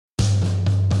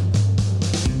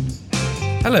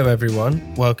Hello,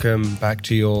 everyone. Welcome back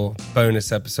to your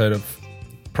bonus episode of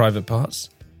Private Parts.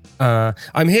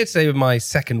 I'm here today with my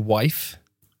second wife,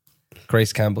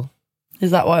 Grace Campbell.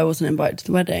 Is that why I wasn't invited to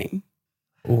the wedding?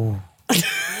 Ooh.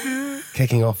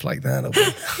 Kicking off like that.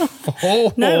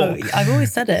 No, I've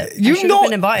always said it. You should have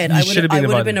been invited. I would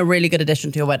have been a really good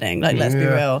addition to your wedding. Like, let's be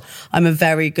real. I'm a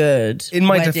very good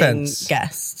wedding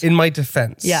guest. In my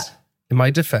defense. Yeah. In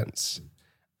my defense.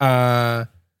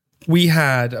 We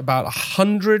had about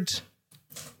 100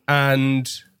 and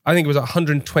I think it was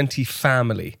 120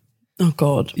 family. Oh,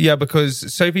 God. Yeah,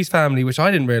 because Sophie's family, which I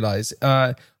didn't realize,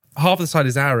 half the side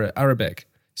is Arabic.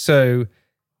 So,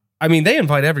 I mean, they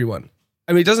invite everyone.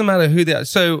 I mean, it doesn't matter who they are.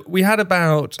 So we had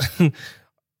about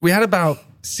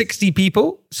 60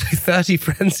 people, so 30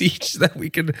 friends each that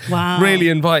we could really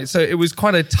invite. So it was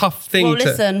quite a tough thing. Well,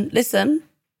 listen.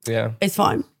 Yeah. It's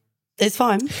fine. It's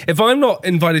fine. If I'm not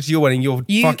invited to your wedding, you're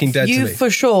fucking dead to me. You for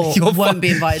sure won't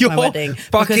be invited to my wedding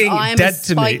because I'm a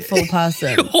spiteful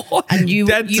person. And you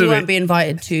won't be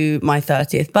invited to my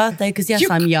 30th birthday because yes,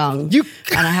 I'm young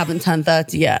and I haven't turned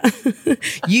 30 yet.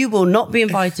 You will not be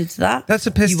invited to that. That's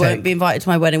a piss You won't be invited to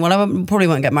my wedding. Well, probably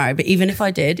won't get married, but even if I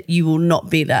did, you will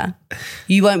not be there.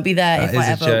 You won't be there if I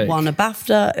ever won a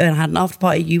BAFTA and had an after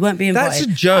party. You won't be invited. That's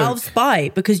a joke. Out of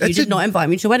spite because you did not invite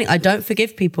me to your wedding. I don't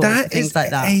forgive people for things like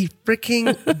that. That is a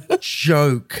freaking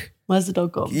joke. Where's the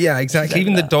dog gone? Yeah, exactly.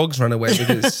 Even the dogs run away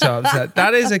because it's so upset.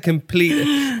 That is a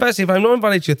complete... Firstly, if I'm not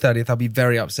invited to your 30th, I'll be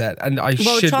very upset. And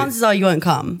Well, chances are you won't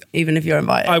come, even if you're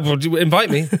invited. I will invite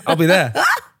me. I'll be there.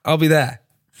 I'll be there.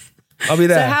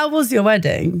 So how was your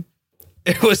wedding?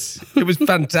 It was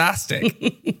fantastic.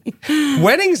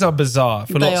 Weddings are bizarre.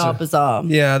 They are bizarre.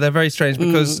 Yeah, they're very strange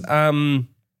because spending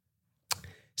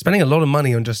a lot of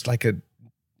money on just like an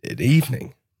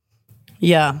evening.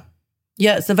 Yeah.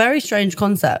 Yeah, it's a very strange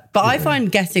concept. But I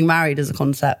find getting married as a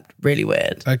concept really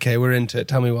weird. Okay, we're into it.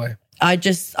 Tell me why. I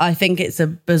think it's a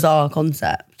bizarre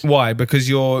concept. Why? Because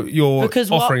you're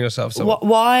offering yourself something.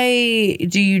 Why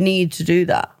do you need to do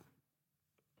that?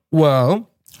 Well,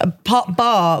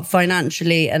 bar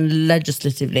financially and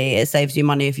legislatively, it saves you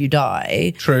money if you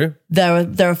die. True.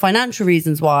 There are financial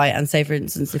reasons why, and say for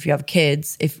instance, if you have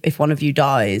kids, if one of you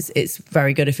dies, it's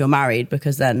very good if you're married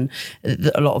because then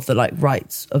a lot of the like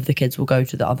rights of the kids will go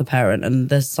to the other parent. And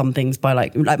there's some things by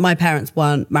like my parents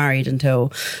weren't married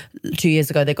until 2 years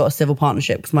ago. They got a civil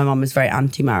partnership because my mum is very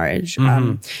anti-marriage,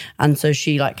 and so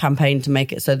she like campaigned to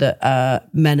make it so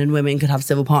that men and women could have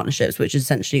civil partnerships, which is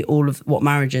essentially all of what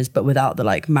marriage is, but without the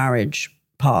like marriage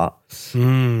part.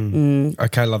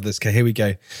 Okay, I love this. Okay, here we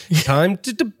go. Time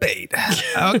to debate.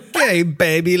 Okay,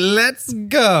 baby, let's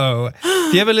go.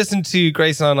 If you ever listen to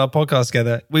Grace and I on our podcast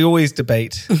together, we always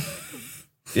debate.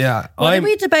 Yeah. What did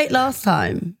we debate last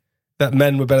time? That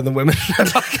men were better than women.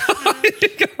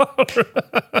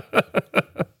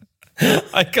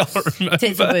 I can't remember.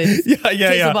 Tits or boobs? Yeah.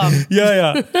 Tits or bum?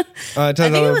 Yeah. I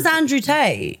think it was Andrew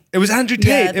Tate. It was Andrew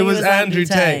Tate. Yeah, it was Andrew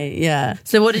Tate. Yeah.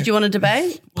 So what did you want to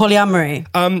debate? Polyamory.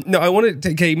 No, I wanted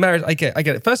to, okay, marriage, I get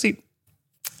it. Firstly,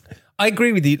 I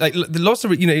agree with you. Like the lots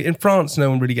of, in France,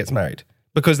 no one really gets married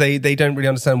because they don't really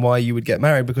understand why you would get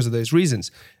married because of those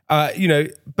reasons. But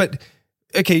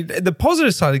okay, the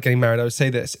positive side of getting married, I would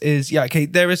say this is,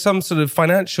 there is some sort of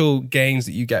financial gains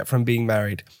that you get from being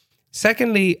married.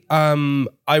 Secondly,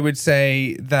 I would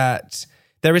say that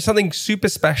there is something super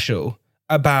special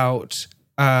about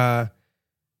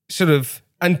sort of,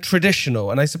 and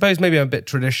traditional, and I suppose maybe I'm a bit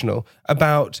traditional,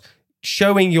 about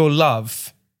showing your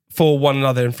love for one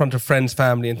another in front of friends,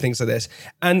 family, and things like this.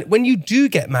 And when you do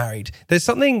get married, there's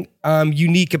something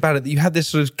unique about it, that you have this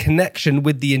sort of connection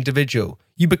with the individual.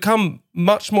 You become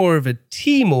much more of a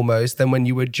team almost than when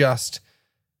you were just...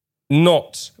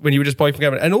 not when you were just boyfriend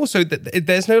girlfriend. And also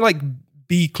there's no like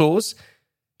B clause.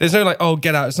 There's no like, oh,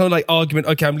 get out. It's no like argument.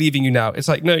 Okay, I'm leaving you now. It's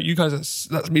like, no, you guys,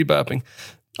 that's me burping.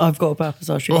 I've got a burp as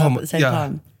well. Should we burp at the same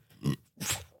time?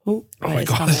 Oh my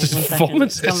God, I just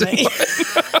vomited.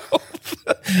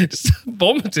 Just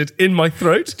vomited in my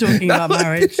throat. Talking about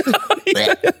marriage.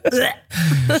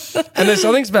 And there's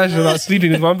something special about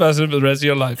sleeping with one person for the rest of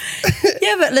your life.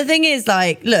 Yeah, but the thing is,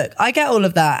 like, look, I get all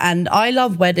of that, and I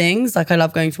love weddings. Like, I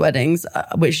love going to weddings,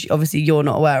 which obviously you're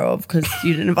not aware of because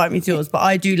you didn't invite me to yours. But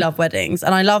I do love weddings,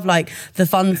 and I love like the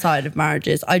fun side of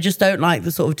marriages. I just don't like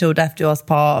the sort of till death do us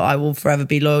part. I will forever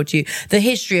be loyal to you. The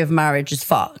history of marriage is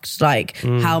fucked. Like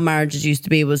how marriages used to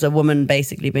be was a woman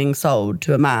basically being sold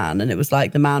to a man, and it was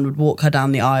like the man would walk her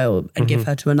down the aisle and give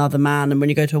her to another man. And when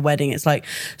you go to a wedding, it's like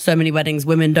so many weddings,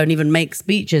 women don't even make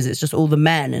speeches. It's just all the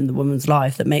men in the woman's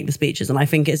life that make the speeches. And I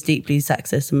think it's deeply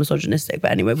sexist and misogynistic.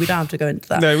 But anyway, we don't have to go into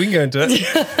that. No, we can go into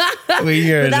it.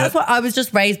 But that's what I was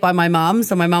just raised by my mum.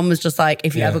 So my mum was just like,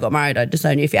 if you ever got married, I'd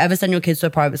disown you. If you ever send your kids to a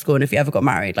private school and if you ever got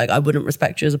married, like I wouldn't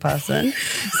respect you as a person.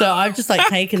 So I've just like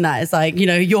taken that. It's like, you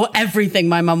know, you're everything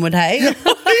my mum would hate.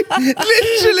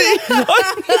 literally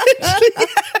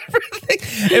everything.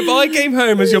 If I came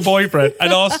home as your boyfriend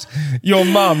and asked your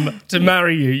mum to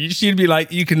marry you, she'd be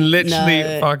like, you can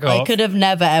literally fuck off. I could have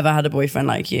never ever had a boyfriend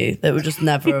like you. That would just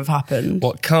never have happened.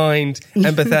 What kind,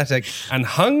 empathetic, and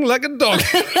hung like a dog.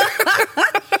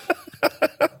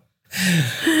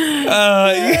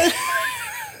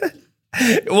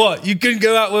 What? You couldn't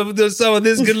go out with someone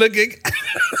this good looking?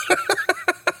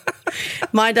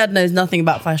 My dad knows nothing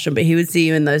about fashion, but he would see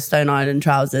you in those Stone Island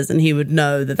trousers and he would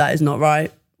know that that is not right.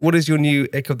 What is your new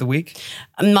ick of the week?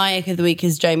 My ick of the week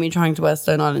is Jamie trying to wear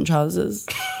Stone Island trousers.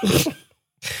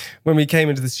 When we came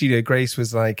into the studio, Grace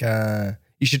was like,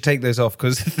 you should take those off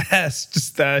because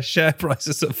their share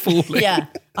prices are falling. Yeah,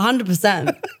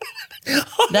 100%.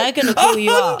 They're going to call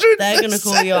you up. They're going to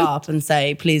call you up and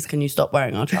say, please, can you stop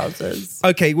wearing our trousers?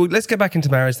 Okay, well, let's get back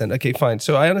into marriage then. Okay, fine.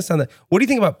 So I understand that. What do you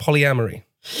think about polyamory?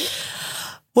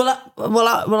 Well,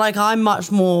 like I'm much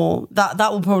more, that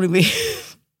will probably be,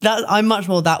 that I'm much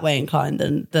more that way inclined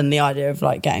than the idea of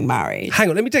like getting married. Hang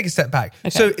on, let me take a step back. Okay.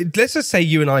 So let's just say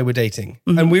you and I were dating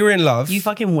and we were in love. You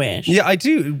fucking wish. Yeah, I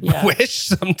do wish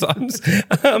sometimes.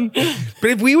 But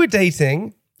if we were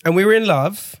dating and we were in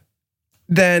love,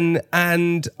 then,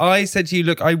 and I said to you,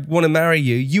 look, I want to marry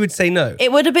you, you would say no.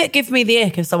 It would a bit give me the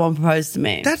ick if someone proposed to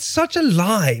me. That's such a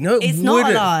lie. No, it's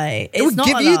not a lie. It would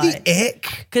give you the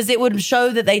ick. Because it would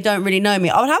show that they don't really know me.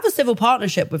 I would have a civil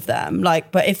partnership with them.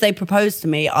 Like, but if they proposed to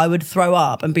me, I would throw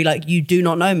up and be like, you do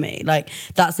not know me. Like,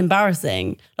 that's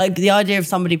embarrassing. Like, the idea of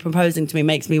somebody proposing to me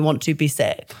makes me want to be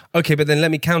sick. Okay, but then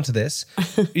let me counter this.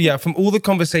 Yeah, from all the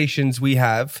conversations we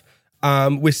have,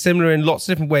 we're similar in lots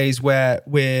of different ways where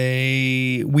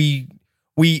we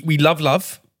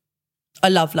love. I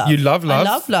love love. You love love. I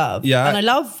love love. Yeah. And I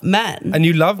love men. And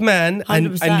you love men.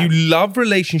 100%. And you love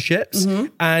relationships.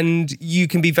 Mm-hmm. And you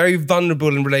can be very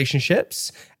vulnerable in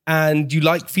relationships. And you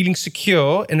like feeling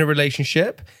secure in a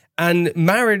relationship. And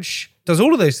marriage does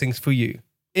all of those things for you.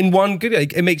 In one good,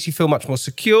 it makes you feel much more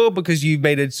secure because you've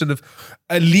made a sort of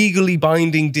a legally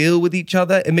binding deal with each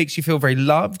other. It makes you feel very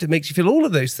loved. It makes you feel all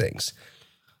of those things.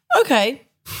 Okay.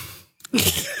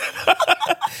 It's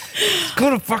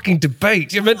called a fucking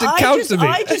debate. You're meant to counter me.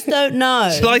 I just don't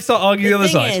know. Shall I start arguing the other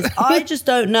side? I just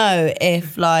don't know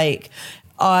if like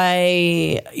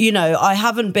I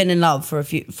haven't been in love for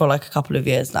like a couple of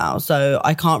years now, so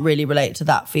I can't really relate to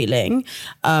that feeling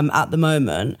at the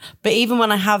moment. But even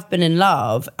when I have been in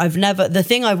love, the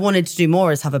thing I've wanted to do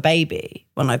more is have a baby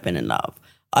when I've been in love.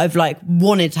 I've like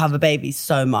wanted to have a baby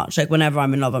so much. Like whenever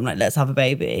I'm in love, I'm like, let's have a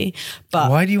baby. But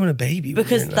why do you want a baby?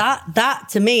 Because that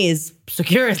to me is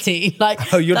security.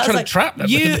 Like, oh, you're trying to trap them.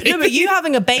 No, but you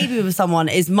having a baby with someone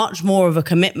is much more of a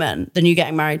commitment than you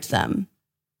getting married to them.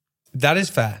 That is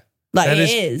fair. Like it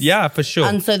is. Yeah, for sure.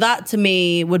 And so that to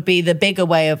me would be the bigger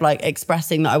way of like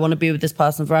expressing that I want to be with this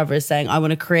person forever, is saying I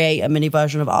want to create a mini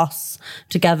version of us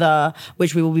together,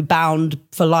 which we will be bound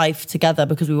for life together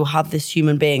because we will have this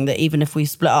human being that even if we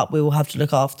split up, we will have to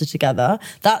look after together.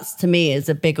 That's to me is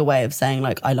a bigger way of saying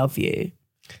like, I love you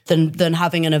than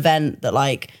having an event that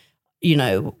like, you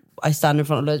know, I stand in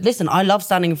front of... Listen, I love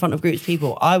standing in front of groups of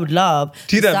people. I would love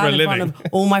to stand in front of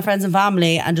all my friends and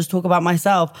family and just talk about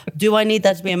myself. Do I need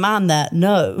there to be a man there?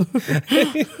 No.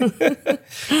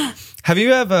 Have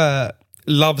you ever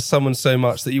loved someone so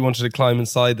much that you wanted to climb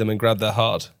inside them and grab their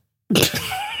heart?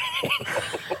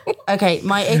 Okay,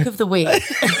 my ick of the week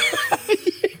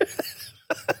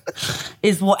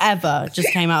is whatever just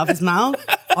came out of his mouth.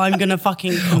 I'm going to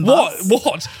fucking combust.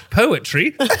 What?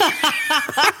 Poetry?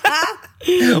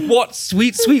 What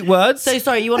sweet, sweet words? So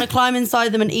sorry, you want to climb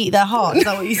inside them and eat their heart? Is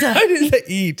that what you said? I didn't say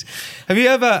eat. Have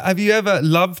you ever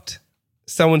loved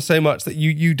someone so much that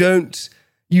you don't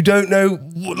know?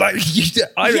 Like,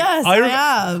 I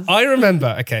have. I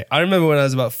remember when I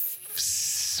was about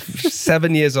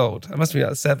 7 years old. I must have been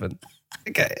about 7.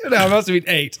 Okay, no, I must have been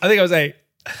 8. I think I was 8.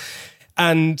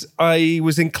 And I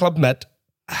was in Club Med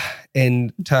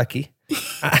in Turkey.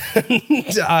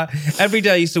 And every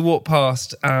day I used to walk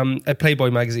past a Playboy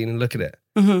magazine and look at it.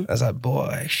 Mm-hmm. I was like,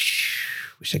 boy,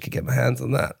 wish I could get my hands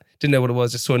on that. Didn't know what it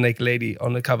was, just saw a naked lady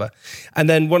on the cover. And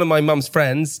then one of my mum's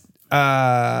friends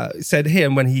said here,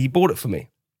 and when he bought it for me,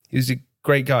 he was a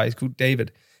great guy, he's called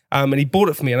David. And he bought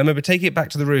it for me. And I remember taking it back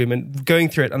to the room and going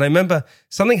through it. And I remember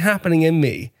something happening in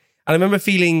me. And I remember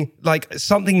feeling like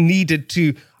something needed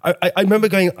to, I remember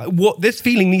going, what, this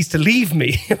feeling needs to leave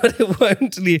me, but it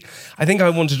won't leave. I think I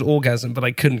wanted orgasm, but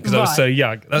I couldn't because I was so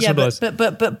young. That's what it was.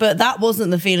 But that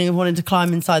wasn't the feeling of wanting to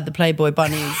climb inside the Playboy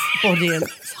bunny's body and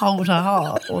hold her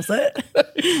heart, was it?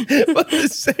 But the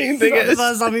same thing Not is... the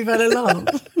first time you fell in love.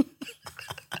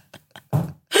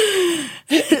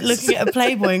 Looking at a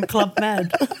Playboy in Club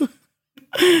Med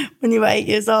when you were 8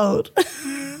 years old.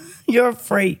 You're a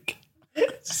freak. You're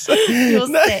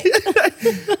sick.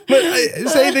 But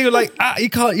same thing, like, you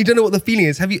don't know what the feeling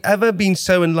is. Have you ever been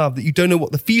so in love that you don't know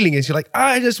what the feeling is? You're like,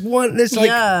 I just want this, like,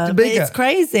 to bigger. It's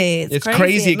crazy. It's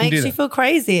crazy. It makes you feel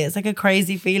crazy. It's like a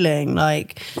crazy feeling.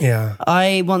 Like,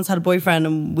 I once had a boyfriend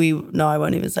and I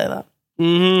won't even say that.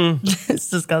 Mm-hmm. It's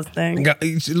disgusting.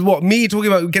 What, me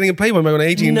talking about getting a Playboy when I'm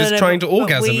 18 trying to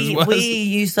orgasm as well? We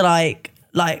used to like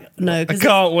no. I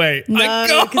can't wait. No,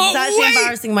 because it's actually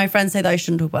embarrassing. My friends say that I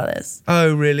shouldn't talk about this.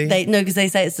 Oh, really? Because they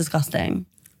say it's disgusting.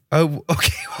 Oh,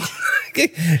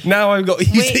 okay. Now I've got to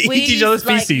eat each other's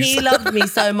feces. He loved me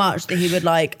so much that he would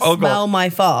like smell my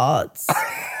farts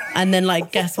and then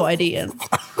like guess what I'd eaten.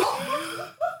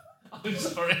 I'm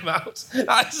sorry, Mouse.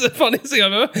 That's the funniest thing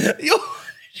I've ever...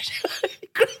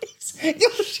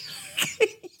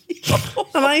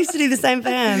 And I used to do the same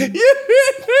thing.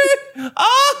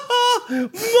 Oh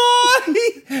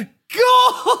my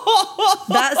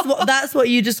God! That's what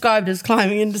you described as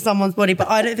climbing into someone's body, but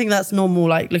I don't think that's normal.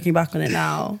 Like looking back on it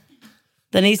now,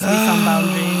 there needs to be some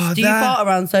boundaries. Do you fart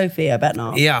around Sophie? I bet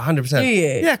not. Yeah, 100%. Do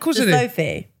you? Yeah, of course I do.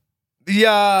 Sophie.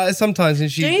 Yeah, sometimes. And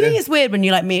Do you think it's weird when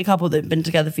you like meet a couple that've been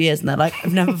together for years and they're like,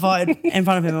 I've never farted in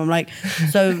front of him? I'm like,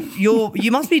 so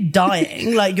you must be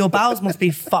dying. Like your bowels must be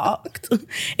fucked.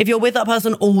 If you're with that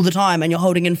person all the time and you're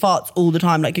holding in farts all the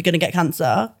time, like you're going to get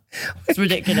cancer. It's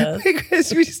ridiculous.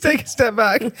 Because we just take a step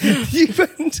back.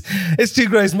 It's too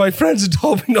gross. My friends have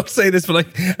told me not to say this, but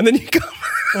like, and then you come.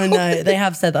 I know. They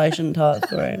have said that I shouldn't fart.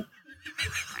 Sorry.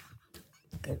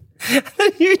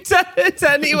 You tell it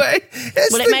anyway.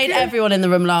 It made everyone in the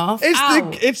room laugh.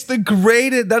 It's the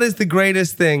greatest. That is the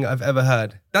greatest thing I've ever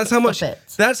heard. That's how much.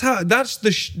 That's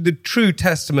the true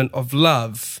testament of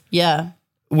love. Yeah.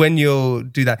 When you'll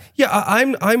do that.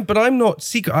 Yeah, but I'm not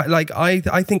secret.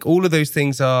 I think all of those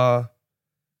things are.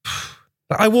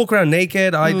 I walk around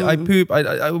naked. I poop.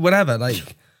 I whatever.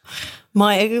 Like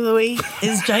my egg of the week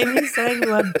is Jamie saying the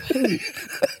word poop.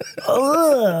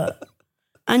 Ugh.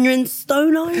 And you're in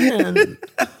Stone Island.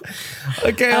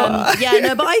 Okay.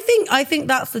 But I think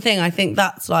that's the thing. I think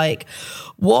that's like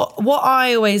what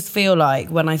I always feel like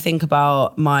when I think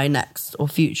about my next or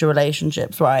future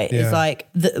relationships, right? Is like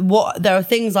there are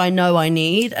things I know I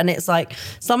need, and it's like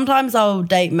sometimes I'll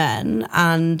date men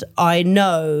and I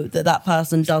know that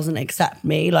person doesn't accept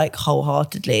me like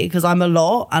wholeheartedly because I'm a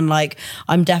lot, and like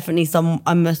I'm definitely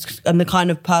I'm the kind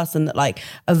of person that like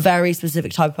a very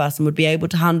specific type of person would be able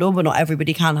to handle, but not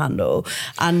everybody can handle.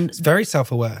 And it's very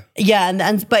self-aware. Yeah,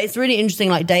 but it's really interesting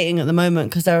like dating at the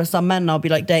moment because there are some men and I'll be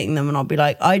like dating them and I'll be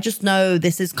like, I just know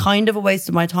this is kind of a waste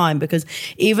of my time because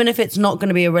even if it's not going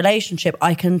to be a relationship,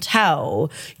 I can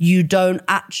tell you don't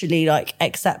actually like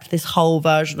accept this whole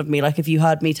version of me. Like if you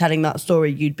heard me telling that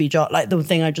story, you'd be like the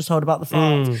thing I just told about the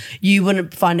farts. You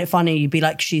wouldn't find it funny. You'd be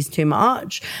like, she's too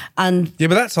much. And yeah,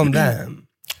 but that's on them.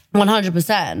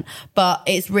 100%. But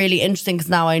it's really interesting because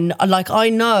now I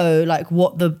know like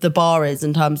what the bar is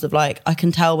in terms of like, I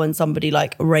can tell when somebody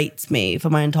like rates me for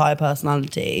my entire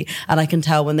personality, and I can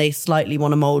tell when they slightly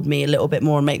want to mold me a little bit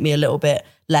more and make me a little bit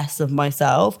less of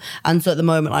myself. And so at the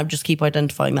moment I just keep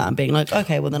identifying that and being like,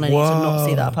 okay, well then I need to not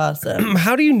see that person.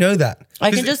 How do you know that?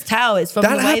 I can just tell. It's from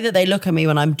the way that they look at me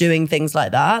when I'm doing things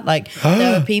like that. Like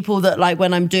there are people that like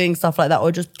when I'm doing stuff like that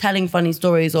or just telling funny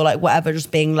stories or like whatever,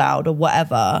 just being loud or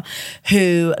whatever,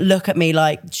 who look at me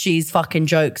like she's fucking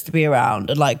jokes to be around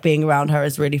and like being around her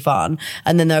is really fun.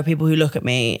 And then there are people who look at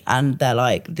me and they're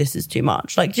like, this is too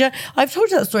much. Like, I've told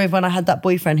you that story of when I had that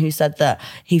boyfriend who said that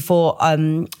he thought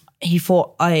he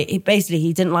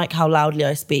didn't like how loudly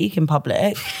I speak in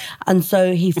public. And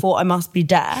so he thought I must be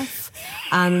deaf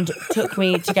and took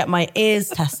me to get my ears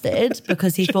tested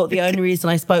because he thought the only reason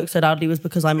I spoke so loudly was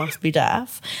because I must be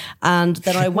deaf. And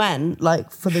then I went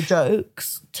like for the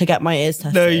jokes to get my ears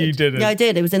tested. No, you didn't. Yeah, I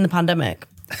did. It was in the pandemic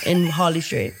in Harley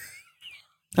Street.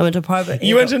 I went to a private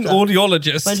You went to an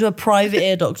audiologist. I went to a private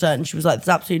ear doctor and she was like, there's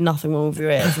absolutely nothing wrong with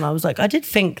your ears. And I was like, I did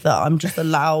think that I'm just a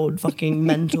loud fucking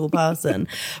mental person.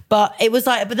 But it was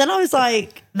like, but then I was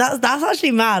like, that's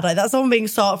actually mad. Like that's someone being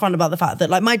so upfront about the fact that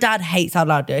like my dad hates how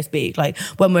loudly I speak. Like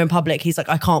when we're in public, he's like,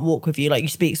 I can't walk with you. Like you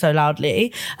speak so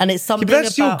loudly. And it's something but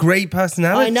that's your great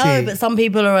personality. I know, but some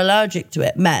people are allergic to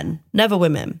it. Men, never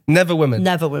women. Never women.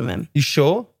 Never women. You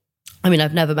sure? I mean,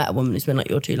 I've never met a woman who's been like,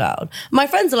 you're too loud. My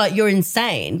friends are like, you're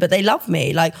insane, but they love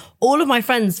me. Like, all of my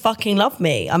friends fucking love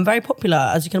me. I'm very popular,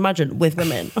 as you can imagine, with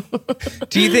women.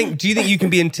 Do you think you can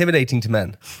be intimidating to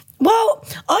men? Well,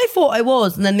 I thought I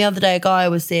was. And then the other day, a guy I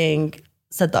was seeing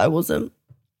said that I wasn't.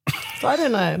 So I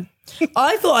don't know.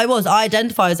 I thought I was. I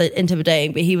identify as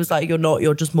intimidating, but he was like, you're not,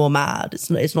 you're just more mad. It's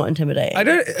not intimidating.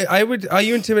 Are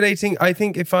you intimidating? I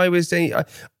think if I was saying,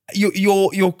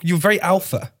 you're very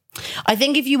alpha. I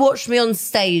think if you watched me on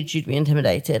stage, you'd be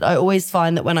intimidated. I always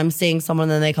find that when I'm seeing someone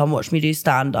and then they come watch me do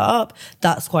stand up,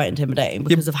 that's quite intimidating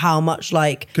because of how much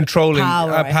like controlling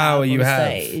power you have.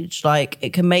 Stage. Like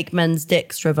it can make men's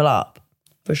dicks shrivel up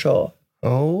for sure.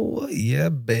 Oh yeah,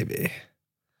 baby.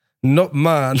 Not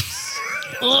mine.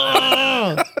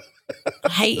 I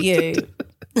hate you.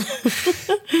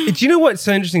 Do you know what's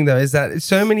so interesting though is that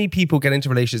so many people get into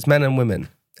relationships, men and women,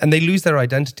 and they lose their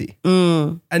identity.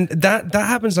 And that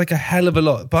happens like a hell of a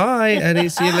lot. Bye, Eddie,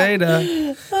 see you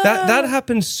later. That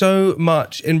happens so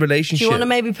much in relationships. Do you want to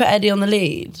maybe put Eddie on the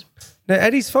lead? No,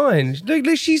 Eddie's fine. Look,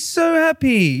 she's so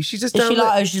happy. She's just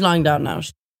she's lying down now.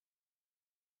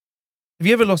 Have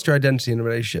you ever lost your identity in a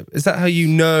relationship? Is that how you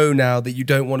know now that you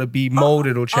don't want to be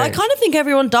molded or changed? I kind of think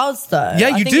everyone does, though.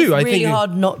 Yeah, you do. It's really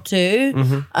hard not to.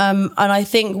 Mm-hmm. And I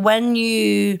think when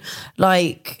you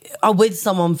like are with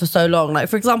someone for so long, like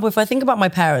for example, if I think about my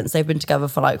parents, they've been together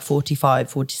for like 45,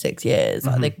 46 years.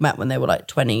 Like they met when they were like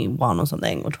 21 or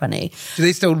something, or 20. Do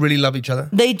they still really love each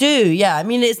other? They do, yeah. I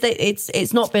mean,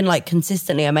 it's not been like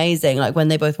consistently amazing. Like when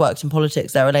they both worked in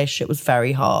politics, their relationship was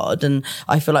very hard. And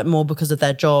I feel like more because of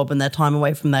their job and their time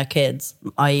away from their kids,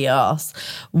 i.e. us,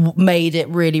 made it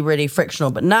really, really frictional.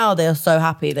 But now they're so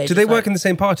happy. Did they work in the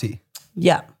same party?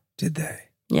 Yeah. Did they?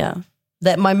 Yeah.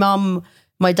 That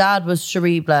my dad was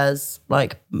Cherie Blair's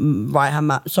like right-hand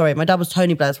man. Sorry, my dad was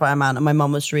Tony Blair's right-hand man and my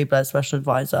mum was Cherie Blair's special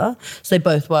advisor. So they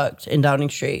both worked in Downing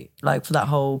Street like for that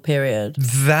whole period.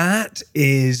 That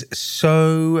is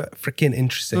so freaking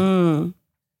interesting.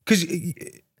 Because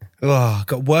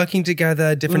got working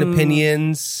together, different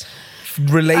opinions,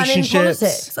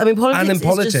 relationships. And in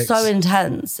politics, is just so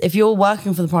intense. If you're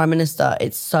working for the Prime Minister,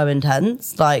 it's so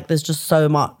intense. Like there's just so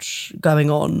much going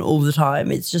on all the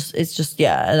time. It's just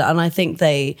yeah. And I think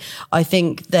I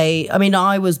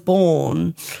was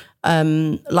born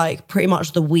like pretty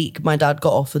much the week my dad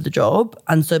got offered the job.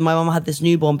 And so my mum had this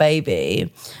newborn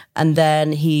baby and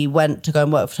then he went to go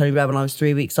and work for Tony Blair when I was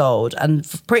 3 weeks old. And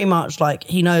pretty much like,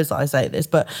 he knows that I say this,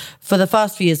 but for the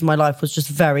first few years of my life was just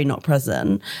very not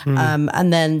present.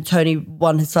 And then Tony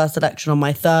won his first election on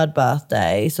my 3rd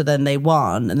birthday. So then they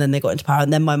won and then they got into power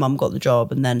and then my mum got the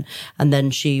job and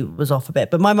then she was off a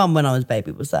bit. But my mum, when I was a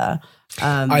baby, was there.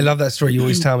 I love that story you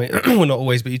always tell me. Well, not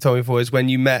always, but you told me before, is when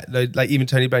you met, like even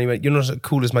Tony Blair, you went, you're not as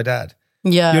cool as my dad.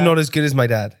 Yeah. You're not as good as my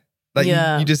dad. Like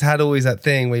you just had always that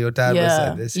thing where your dad was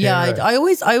like this hero. Yeah, I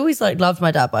always like loved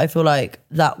my dad, but I feel like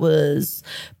that was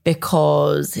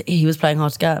because he was playing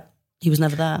hard to get. He was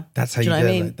never there. That's how you do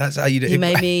it. That's how you do it.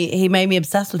 He made me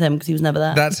obsessed with him because he was never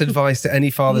there. That's advice to any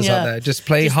fathers out there. Just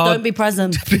play hard. Don't be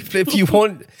present. If you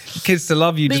want kids to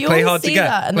love you, just play hard to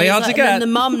get. Play hard to get. And the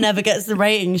mum never gets the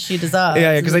ratings she deserves.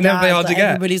 Yeah, because they never play hard to get.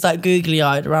 Everybody's like googly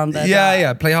eyed around there.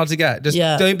 Yeah. Play hard to get. Just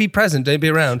don't be present. Don't be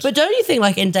around. But don't you think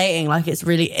like in dating, like it's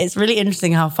really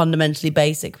interesting how fundamentally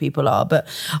basic people are. But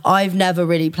I've never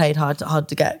really played hard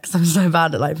to get because I'm so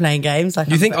bad at like playing games. Like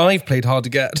you think I've played hard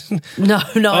to get? No,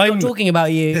 I'm not talking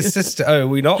about you. His sister. Oh, are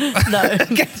we not? No.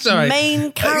 Okay, sorry.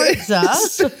 Main character.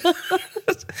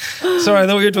 Sorry, I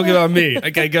thought you were talking about me.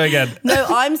 Okay, go again. No,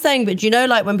 I'm saying, but do you know,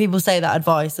 like when people say that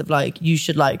advice of like you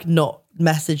should like not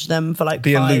message them for like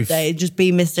 5 days, just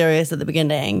be mysterious at the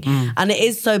beginning. And it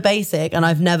is so basic, and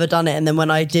I've never done it. And then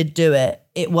when I did do it,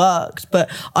 it worked. But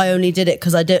I only did it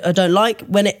because I don't like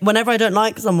whenever I don't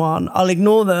like someone, I'll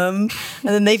ignore them, and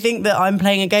then they think that I'm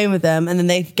playing a game with them, and then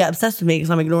they get obsessed with me because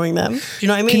I'm ignoring them. Do you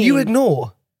know what I mean? Can you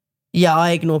ignore? Yeah,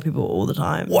 I ignore people all the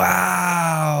time.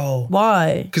 Wow.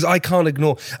 Why? Because I can't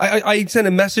ignore. I sent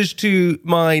a message to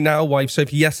my now wife,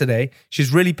 Sophie, yesterday.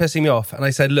 She's really pissing me off. And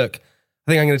I said, look,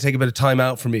 I think I'm going to take a bit of time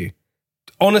out from you.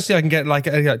 Honestly, I can get like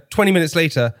 20 minutes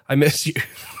later, I miss you.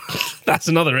 That's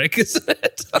another ick, isn't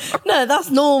it? No, that's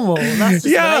normal. That's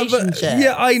just relationship.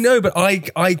 Yeah, I know, but I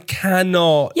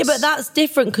cannot. Yeah, but that's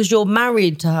different because you're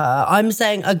married to her. I'm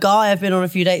saying a guy I've been on a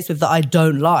few dates with that I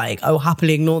don't like, I will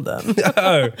happily ignore them.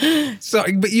 Oh,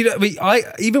 sorry, but you know,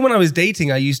 even when I was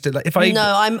dating, I used to like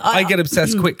I get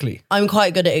obsessed quickly. I'm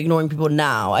quite good at ignoring people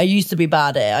now. I used to be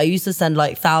bad at it. I used to send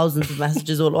like thousands of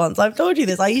messages all at once. I've told you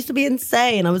this. I used to be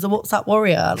insane. I was a WhatsApp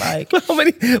warrior. Like how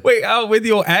many? Wait, out with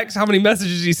your ex? How many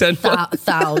messages did you send one?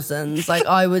 Thousands. Like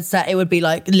I would say it would be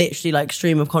like literally like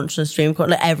stream of consciousness,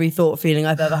 like every thought, feeling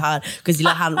I've ever had, because he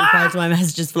like hadn't replied to my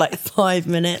messages for like 5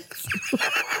 minutes.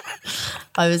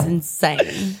 I was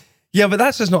insane. Yeah, but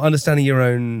that's just not understanding your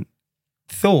own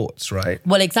thoughts, right?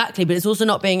 Well, exactly, but it's also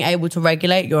not being able to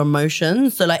regulate your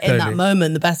emotions. So like in that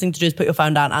moment, the best thing to do is put your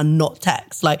phone down and not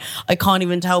text. Like I can't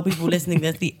even tell people listening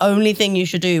this, the only thing you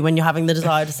should do when you're having the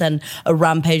desire to send a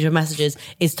rampage of messages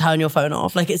is turn your phone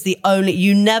off. Like it's the only,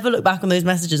 you never look back on those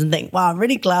messages and think, wow, I'm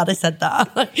really glad I said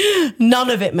that. Like, none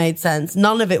of it made sense.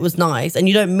 None of it was nice. And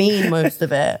you don't mean most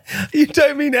of it. You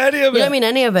don't mean any of it. You don't mean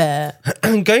any of it.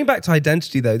 Going back to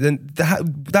identity though, then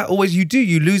that always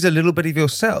you lose a little bit of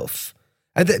yourself.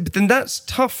 And but then that's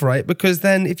tough, right? Because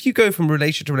then if you go from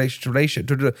relation to relation to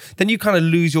relation, then you kind of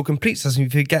lose your complete self and you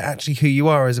forget actually who you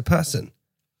are as a person.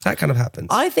 That kind of happens.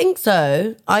 I think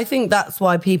so. I think that's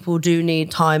why people do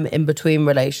need time in between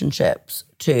relationships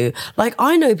to, like,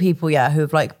 I know people,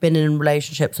 who've like been in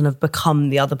relationships and have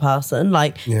become the other person,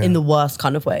 like in the worst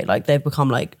kind of way. Like they've become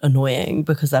like annoying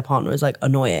because their partner is like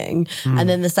annoying. And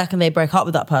then the second they break up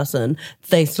with that person,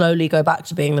 they slowly go back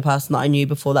to being the person that I knew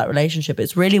before that relationship.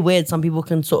 It's really weird. Some people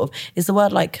can sort of, it's the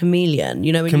word like chameleon,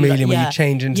 you know, when chameleon, you, like, when you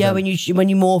change into them. when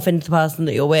you morph into the person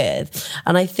that you're with.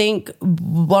 And I think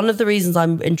one of the reasons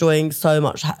I'm enjoying so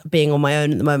much being on my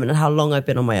own at the moment and how long I've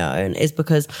been on my own is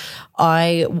because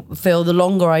I feel the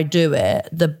longer I do it,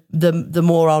 the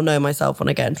more I'll know myself when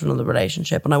I get into another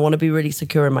relationship. And I want to be really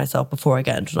secure in myself before I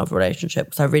get into another relationship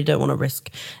because I really don't want to risk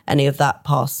any of that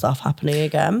past stuff happening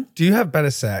again. Do you have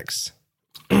better sex?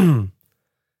 Than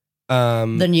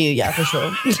you, yeah, for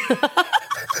sure.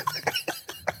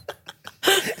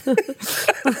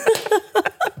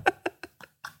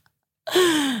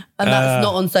 And that's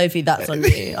not on Sophie, that's on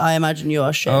you. I imagine you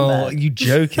are shit. Oh, you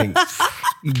joking.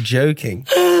 You joking.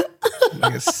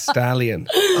 Like a stallion.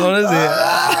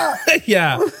 Honestly.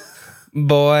 Yeah.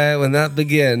 Boy, when that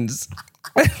begins,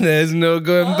 there's no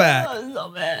going back.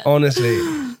 Honestly.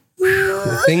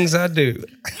 The things I do.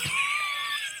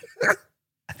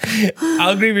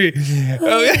 I'll agree with you.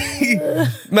 Okay.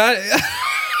 Man,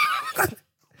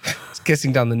 it's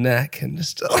kissing down the neck and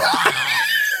just...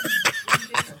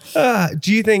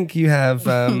 do you think you have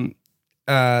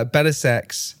better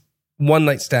sex one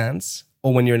night stands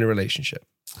or when you're in a relationship?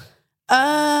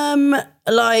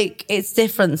 Like it's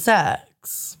different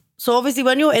sex. So obviously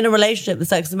when you're in a relationship, the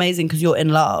sex is amazing because you're in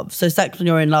love. So sex when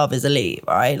you're in love is elite,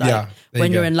 right? Like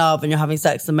when you're in love and you're having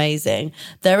sex, amazing.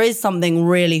 There is something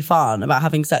really fun about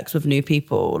having sex with new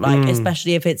people, like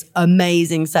especially if it's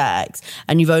amazing sex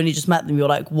and you've only just met them, you're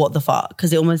like, what the fuck?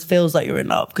 Because it almost feels like you're in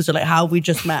love because you're like, how have we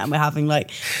just met and we're having like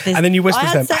this. And then you whisper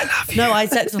to them, I love you. No, I had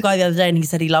sex with a guy the other day and he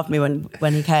said he loved me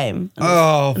when he came.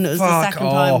 And and it was the second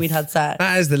time we'd had sex.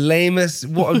 That is the lamest.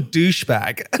 What a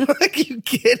douchebag. Are you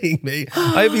kidding me?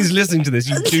 I hope he's listening to this,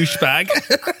 you douchebag.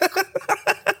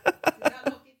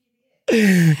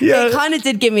 Yeah. It kind of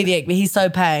did give me the ick, but he's so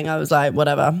paying. I was like,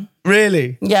 whatever.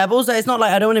 Really? Yeah, but also it's not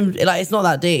like I don't want him, like it's not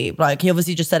that deep. Like he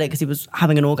obviously just said it because he was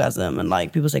having an orgasm and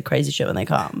like people say crazy shit when they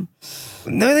come.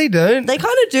 No, they don't. They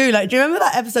kind of do. Like, do you remember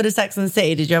that episode of Sex and the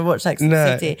City? Did you ever watch Sex and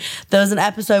the City? There was an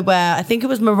episode where I think it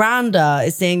was Miranda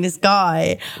is seeing this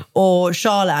guy, or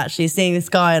Charlotte actually is seeing this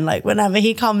guy, and like whenever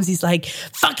he comes, he's like,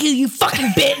 fuck you, you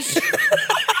fucking bitch.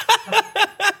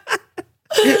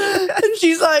 And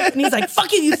she's like, and he's like,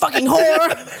 fuck you, you fucking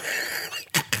whore.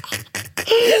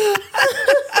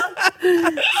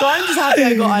 So I'm just happy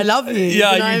I got I love you.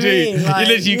 Yeah, you know you do. I mean? Like,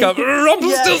 you literally come,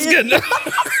 Rumpelstiltskin. Yeah.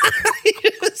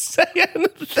 You just say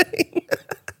anything.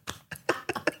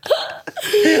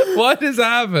 Why does that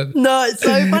happen? No, it's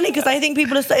so funny because I think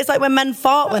people are it's like when men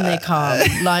fart when they come.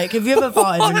 Like, have you ever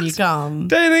farted when you come?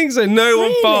 Don't think so. No one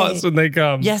Really? farts when they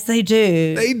come. Yes, they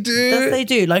do. They do? Yes, they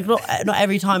do. Like, not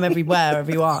every time, everywhere,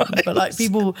 everyone. But like,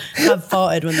 people have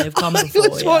farted when they've come I before.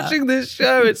 was watching this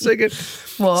show. It's so good.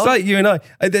 What? It's like you and I.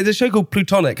 There's a show called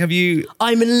Plutonic. Have you...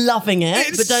 I'm loving it.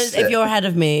 It's- But don't, if you're ahead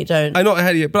of me, don't. I'm not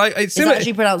ahead of you, but it's It's similar.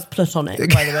 actually pronounced platonic,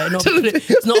 by the way.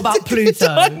 It's not about Pluto,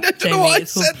 I don't know Jamie. why I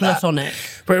It's called said that. platonic.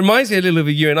 But it reminds me a little of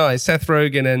you and I, Seth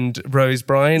Rogen and Rose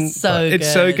Byrne. So It's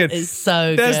good. so good. It's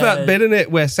so There's good. that bit in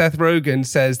it where Seth Rogen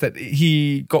says that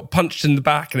he got punched in the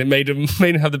back and it made him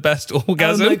have the best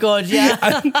orgasm. Oh my God,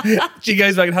 yeah. And she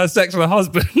goes back and has sex with her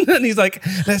husband and he's like,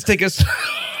 let's take it.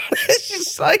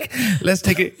 She's like, let's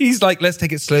take it. He's like, let's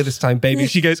take it slow this time, baby.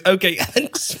 She goes, okay, and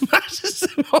smashes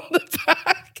him on the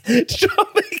back. Try to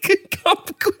make him come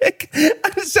quick.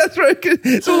 And Seth Rogen,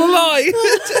 it's all a lie.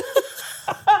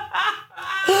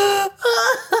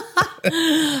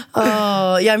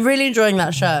 Oh, yeah, I'm really enjoying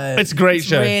that show. It's a great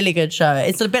show. Really good show.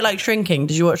 It's a bit like Shrinking.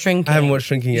 Did you watch Shrinking? I haven't watched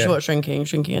Shrinking yet. You should watch Shrinking.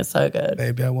 Shrinking is so good.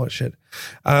 Maybe I'll watch it.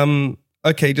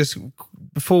 Okay, just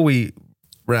before we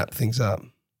wrap things up,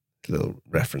 a little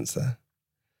reference there.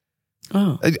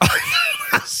 Oh.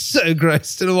 That's so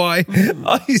gross. Don't know why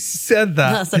I said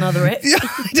that. That's another it. Yeah,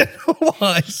 I don't know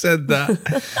why I said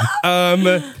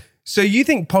that. So you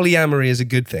think polyamory is a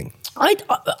good thing?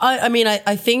 I mean,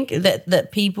 I think that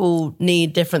people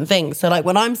need different things. So like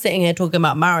when I'm sitting here talking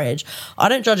about marriage, I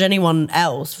don't judge anyone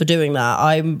else for doing that.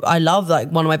 I love, like,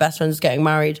 one of my best friends getting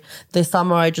married this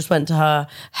summer. I just went to her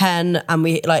hen and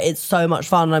we, like, it's so much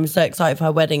fun and I'm so excited for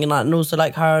her wedding, and also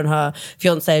like her and her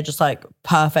fiance are just like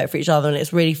perfect for each other, and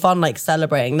it's really fun, like,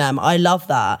 celebrating them. I love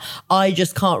that. I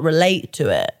just can't relate to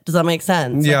it. Does that make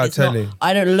sense? Yeah, like, totally.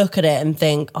 I don't look at it and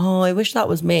think, oh, I wish that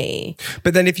was me.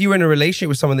 But then if you were in a relationship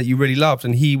with someone that you really loved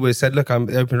and he said, look, I'm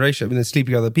in an open relationship and then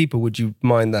sleeping with other people, would you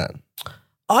mind that?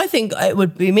 I think it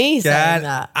would be me saying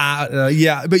that.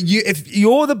 Yeah, but if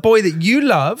you're the boy that you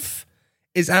love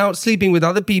is out sleeping with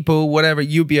other people, whatever,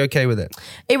 you'd be okay with it?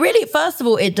 It really, first of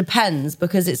all, it depends,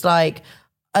 because it's like,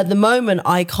 at the moment,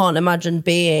 I can't imagine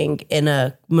being in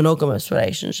a monogamous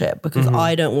relationship because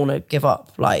I don't want to give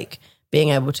up, like, being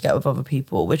able to get with other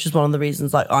people, which is one of the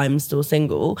reasons, like, I'm still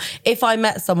single. If I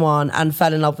met someone and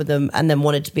fell in love with them and then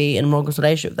wanted to be in a monogamous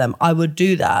relationship with them, I would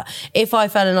do that. If I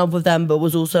fell in love with them but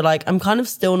was also like, I'm kind of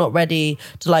still not ready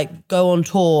to, like, go on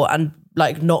tour and,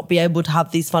 like, not be able to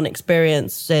have these fun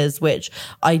experiences, which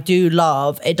I do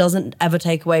love, it doesn't ever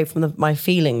take away from my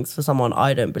feelings for someone,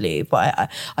 I don't believe. But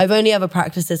I've only ever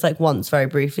practiced this, like, once very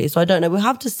briefly, so I don't know. We'll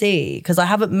have to see, because I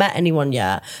haven't met anyone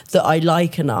yet that I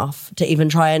like enough to even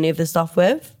try any of this stuff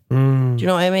with. Do you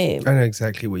know what I mean? I know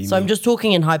exactly what you mean. So I'm just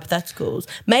talking in hypotheticals.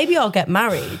 Maybe I'll get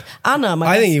married. Anna,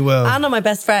 think you will. Anna, my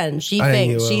best friend,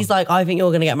 she's like, I think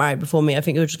you're going to get married before me. I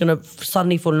think you're just going to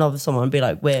suddenly fall in love with someone and be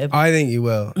like, weird. I think you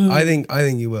will. I think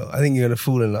you will. I think you're going to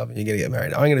fall in love and you're going to get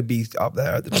married. I'm going to be up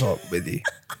there at the top with you.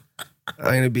 I'm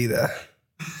going to be there.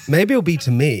 Maybe it'll be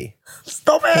to me.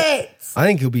 Stop it! I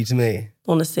think it'll be to me. I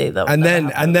want to see that.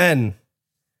 And then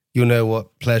you'll know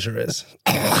what pleasure is.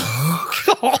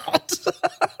 God.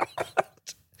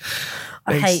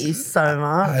 I hate you so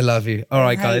much. I love you. All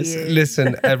right, guys.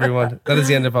 Listen, everyone, that is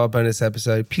the end of our bonus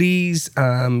episode. Please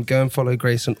go and follow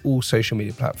Grace on all social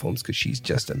media platforms because she's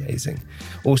just amazing.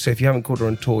 Also, if you haven't called her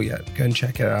on tour yet, go and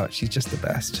check her out. She's just the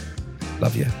best.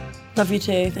 Love you. Love you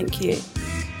too. Thank you.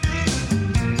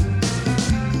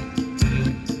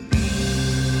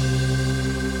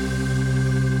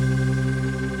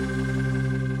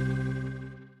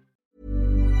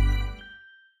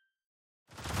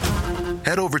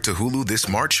 Head over to Hulu this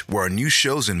March, where our new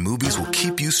shows and movies will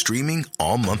keep you streaming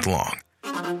all month long.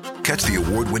 Catch the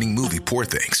award-winning movie Poor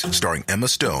Things, starring Emma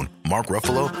Stone, Mark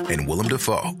Ruffalo, and Willem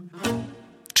Dafoe.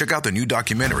 Check out the new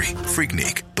documentary,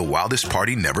 Freaknik, The Wildest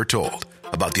Party Never Told,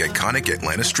 about the iconic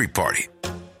Atlanta Street Party.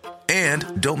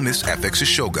 And don't miss FX's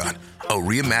Shogun, a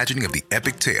reimagining of the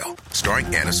epic tale, starring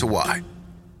Anna Sawai.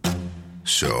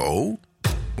 So,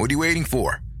 what are you waiting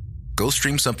for? Go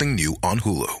stream something new on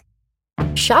Hulu.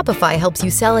 Shopify helps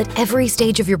you sell at every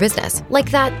stage of your business.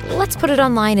 Like that, let's put it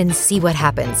online and see what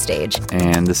happens stage.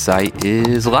 And the site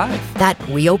is live. That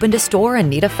we opened a store and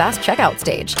need a fast checkout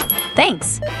stage.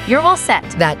 Thanks. You're all set.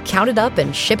 That count it up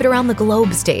and ship it around the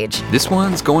globe stage. This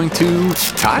one's going to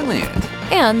Thailand.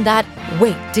 And that,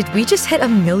 wait, did we just hit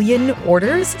 1 million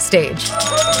orders stage?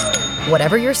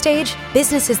 Whatever your stage,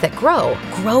 businesses that grow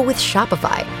with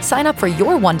Shopify. Sign up for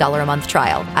your $1 a month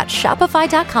trial at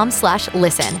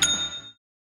shopify.com/listen.